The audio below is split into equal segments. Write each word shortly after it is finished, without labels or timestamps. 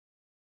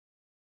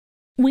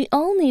We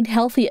all need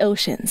healthy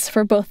oceans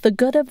for both the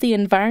good of the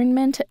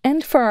environment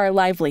and for our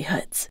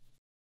livelihoods.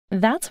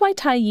 That's why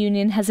Thai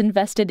Union has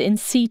invested in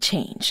Sea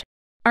Change,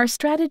 our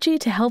strategy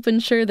to help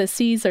ensure the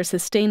seas are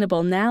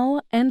sustainable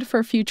now and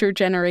for future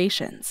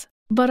generations.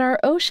 But our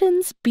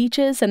oceans,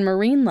 beaches, and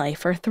marine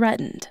life are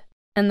threatened,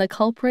 and the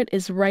culprit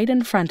is right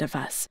in front of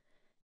us.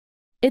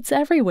 It's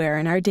everywhere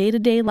in our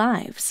day-to-day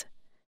lives.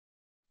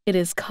 It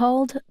is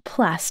called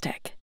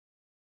plastic.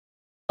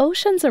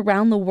 Oceans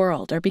around the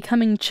world are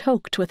becoming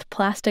choked with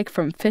plastic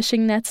from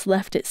fishing nets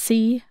left at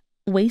sea,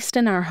 waste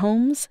in our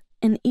homes,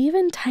 and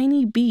even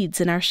tiny beads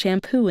in our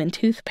shampoo and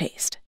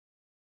toothpaste.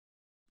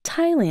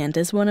 Thailand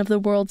is one of the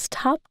world's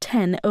top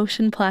 10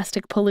 ocean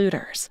plastic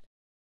polluters,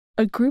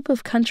 a group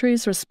of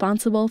countries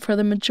responsible for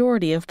the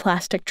majority of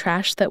plastic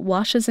trash that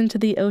washes into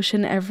the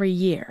ocean every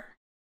year.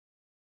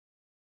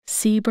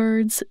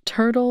 Seabirds,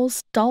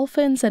 turtles,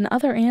 dolphins, and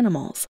other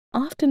animals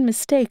often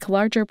mistake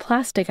larger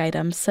plastic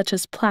items such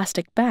as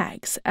plastic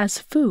bags as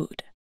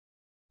food.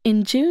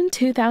 In June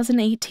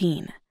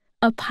 2018,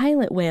 a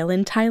pilot whale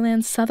in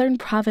Thailand's southern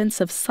province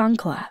of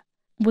Songkhla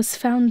was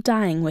found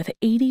dying with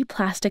 80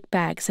 plastic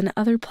bags and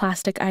other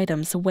plastic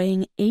items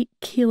weighing 8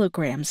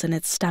 kilograms in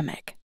its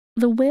stomach.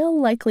 The whale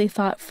likely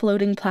thought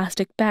floating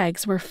plastic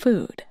bags were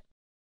food.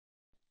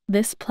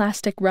 This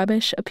plastic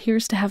rubbish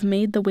appears to have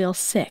made the whale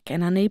sick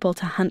and unable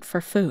to hunt for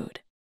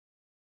food.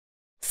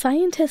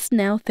 Scientists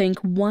now think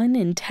 1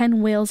 in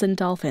 10 whales and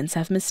dolphins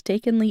have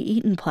mistakenly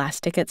eaten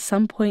plastic at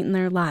some point in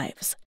their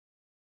lives,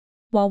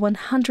 while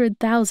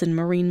 100,000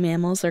 marine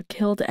mammals are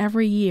killed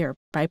every year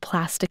by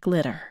plastic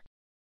litter.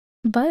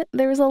 But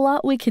there's a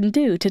lot we can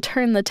do to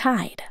turn the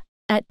tide.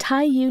 At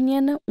Thai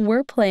Union,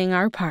 we're playing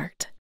our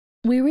part.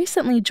 We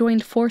recently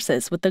joined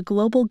forces with the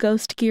Global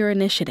Ghost Gear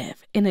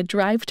Initiative in a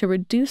drive to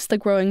reduce the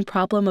growing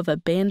problem of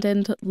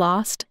abandoned,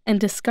 lost,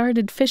 and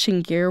discarded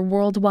fishing gear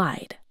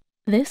worldwide.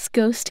 This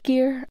ghost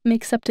gear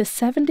makes up to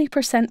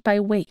 70% by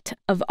weight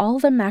of all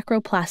the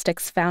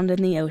macroplastics found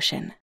in the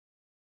ocean.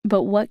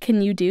 But what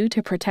can you do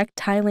to protect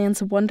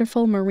Thailand's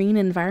wonderful marine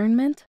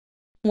environment?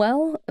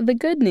 Well, the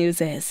good news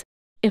is,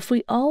 if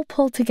we all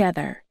pull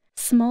together,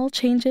 small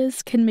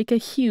changes can make a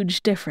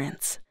huge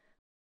difference.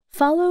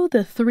 Follow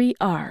the 3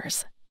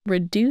 R's: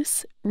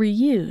 reduce,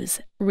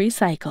 reuse,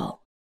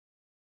 recycle.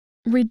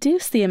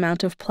 Reduce the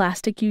amount of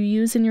plastic you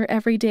use in your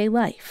everyday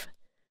life.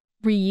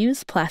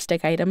 Reuse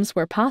plastic items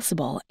where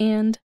possible,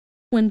 and,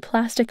 when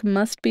plastic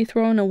must be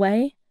thrown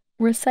away,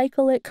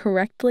 recycle it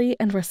correctly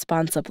and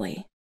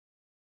responsibly.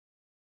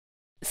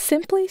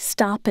 Simply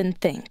stop and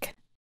think.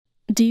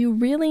 Do you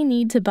really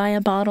need to buy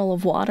a bottle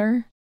of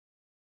water?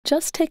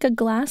 Just take a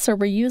glass or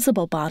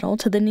reusable bottle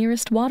to the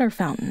nearest water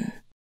fountain.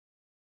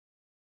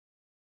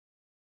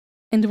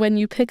 And when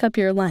you pick up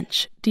your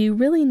lunch, do you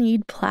really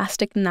need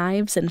plastic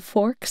knives and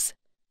forks?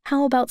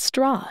 How about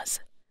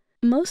straws?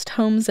 Most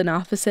homes and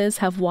offices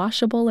have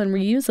washable and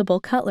reusable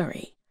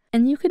cutlery,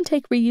 and you can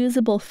take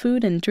reusable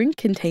food and drink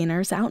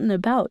containers out and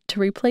about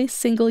to replace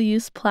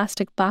single-use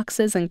plastic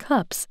boxes and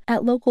cups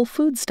at local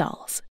food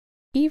stalls.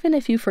 Even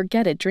if you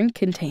forget a drink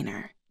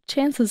container,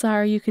 chances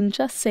are you can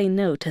just say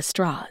no to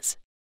straws.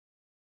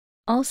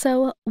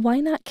 Also, why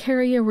not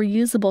carry a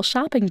reusable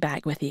shopping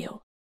bag with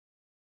you?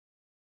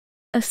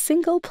 A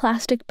single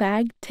plastic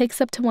bag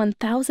takes up to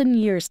 1,000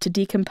 years to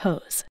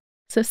decompose,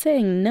 so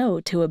saying no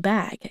to a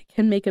bag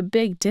can make a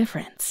big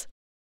difference.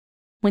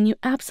 When you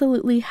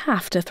absolutely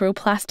have to throw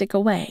plastic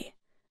away,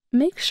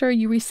 make sure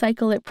you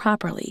recycle it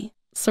properly,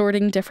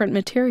 sorting different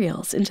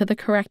materials into the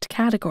correct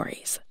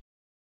categories.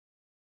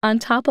 On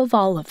top of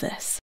all of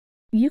this,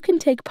 you can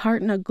take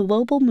part in a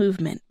global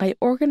movement by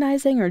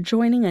organizing or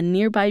joining a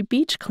nearby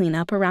beach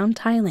cleanup around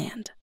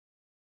Thailand.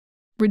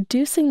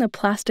 Reducing the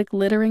plastic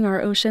littering our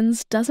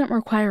oceans doesn't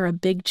require a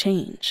big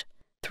change.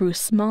 Through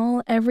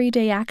small,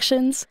 everyday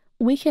actions,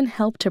 we can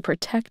help to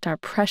protect our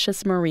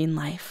precious marine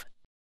life.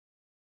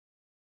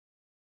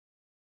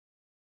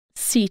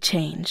 Sea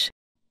Change.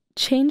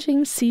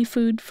 Changing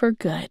seafood for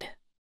good.